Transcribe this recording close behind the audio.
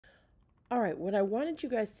All right, what I wanted you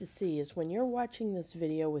guys to see is when you're watching this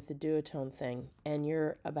video with the duotone thing and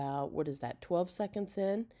you're about, what is that, 12 seconds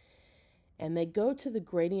in, and they go to the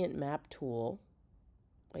gradient map tool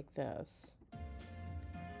like this,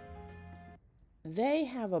 they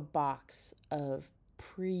have a box of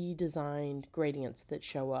pre-designed gradients that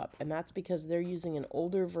show up, and that's because they're using an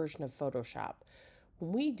older version of Photoshop.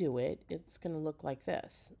 When we do it, it's going to look like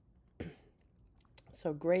this.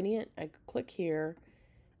 So gradient, I click here,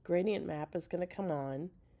 gradient map is going to come on.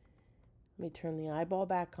 Let me turn the eyeball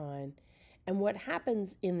back on. And what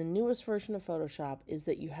happens in the newest version of Photoshop is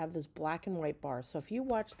that you have this black and white bar. So if you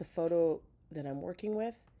watch the photo that I'm working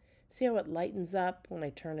with, see how it lightens up when I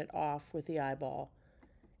turn it off with the eyeball?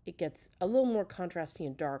 It gets a little more contrasty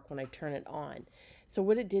and dark when I turn it on. So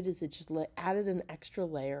what it did is it just added an extra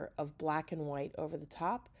layer of black and white over the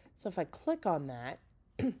top. So if I click on that,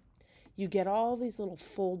 you get all these little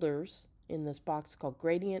folders in this box called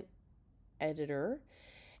Gradient Editor,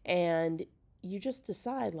 and you just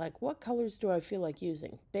decide, like, what colors do I feel like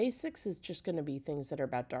using? Basics is just going to be things that are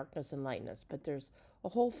about darkness and lightness, but there's a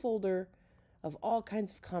whole folder of all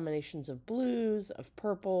kinds of combinations of blues, of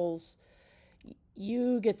purples.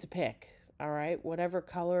 You get to pick, all right, whatever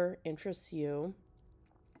color interests you.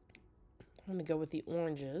 I'm going to go with the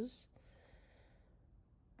oranges.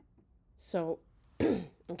 So,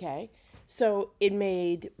 okay, so it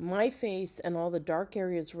made my face and all the dark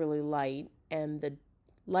areas really light and the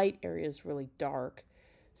light areas really dark.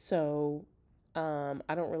 So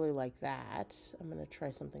I don't really like that. I'm going to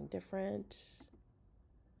try something different.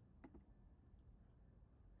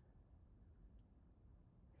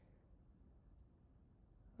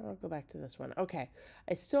 I'll go back to this one. Okay,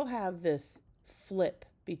 I still have this flip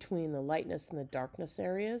between the lightness and the darkness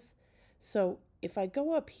areas. So if I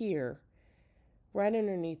go up here, right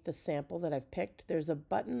underneath the sample that I've picked, there's a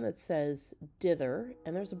button that says dither,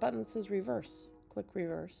 and there's a button that says reverse. Click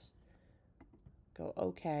reverse. Go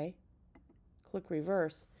OK. Click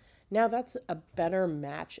reverse. Now that's a better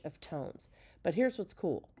match of tones. But here's what's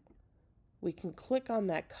cool. We can click on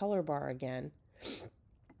that color bar again,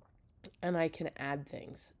 and I can add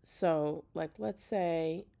things. So, like, let's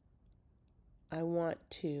say I want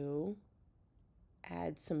to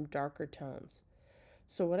add some darker tones.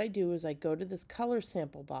 So what I do is I go to this color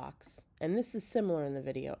sample box, and this is similar in the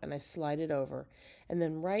video, and I slide it over. And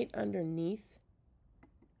then right underneath,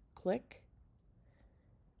 click.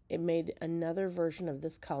 It made another version of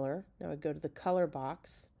this color. Now I go to the color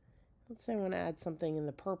box. Let's say I want to add something in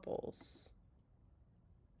the purples.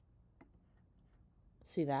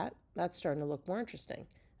 See that? That's starting to look more interesting.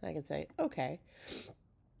 And I can say, okay.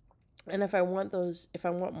 And if I want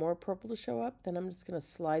more purple to show up, then I'm just going to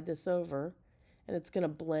slide this over, and it's going to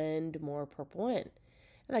blend more purple in.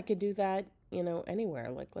 And I could do that, anywhere.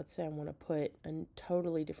 Like, let's say I want to put a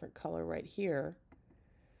totally different color right here.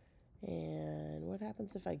 And what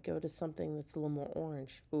happens if I go to something that's a little more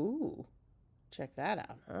orange? Ooh, check that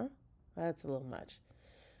out, huh? That's a little much.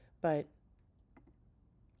 But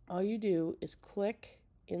all you do is click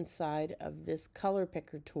inside of this color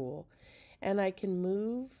picker tool, and I can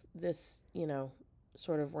move this,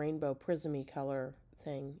 sort of rainbow prismy color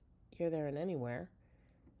thing here, there, and anywhere,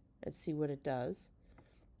 and see what it does.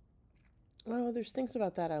 Well, there's things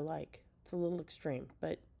about that I like. It's a little extreme,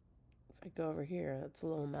 but if I go over here, it's a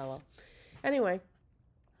little mellow. Anyway,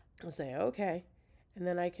 I'll say okay, and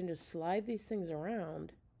then I can just slide these things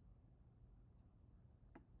around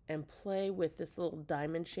and play with this little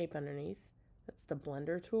diamond shape underneath. That's the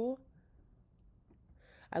blender tool.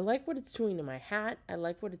 I like what it's doing to my hat. I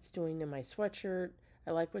like what it's doing to my sweatshirt.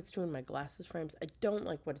 I like what it's doing to my glasses frames. I don't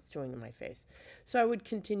like what it's doing to my face. So I would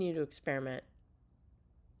continue to experiment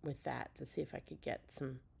with that to see if I could get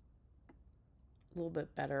some a little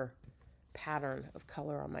bit better pattern of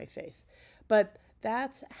color on my face. But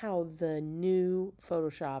that's how the new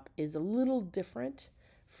Photoshop is a little different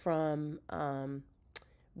from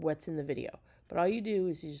what's in the video. But all you do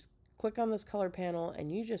is you just click on this color panel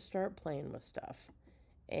and you just start playing with stuff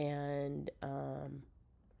and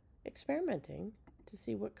experimenting to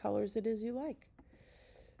see what colors it is you like.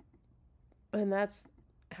 And that's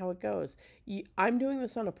how it goes. I'm doing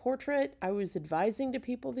this on a portrait. I was advising to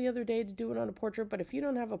people the other day to do it on a portrait, but if you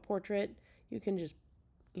don't have a portrait, you can just,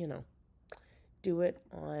 do it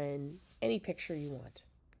on any picture you want.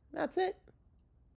 That's it.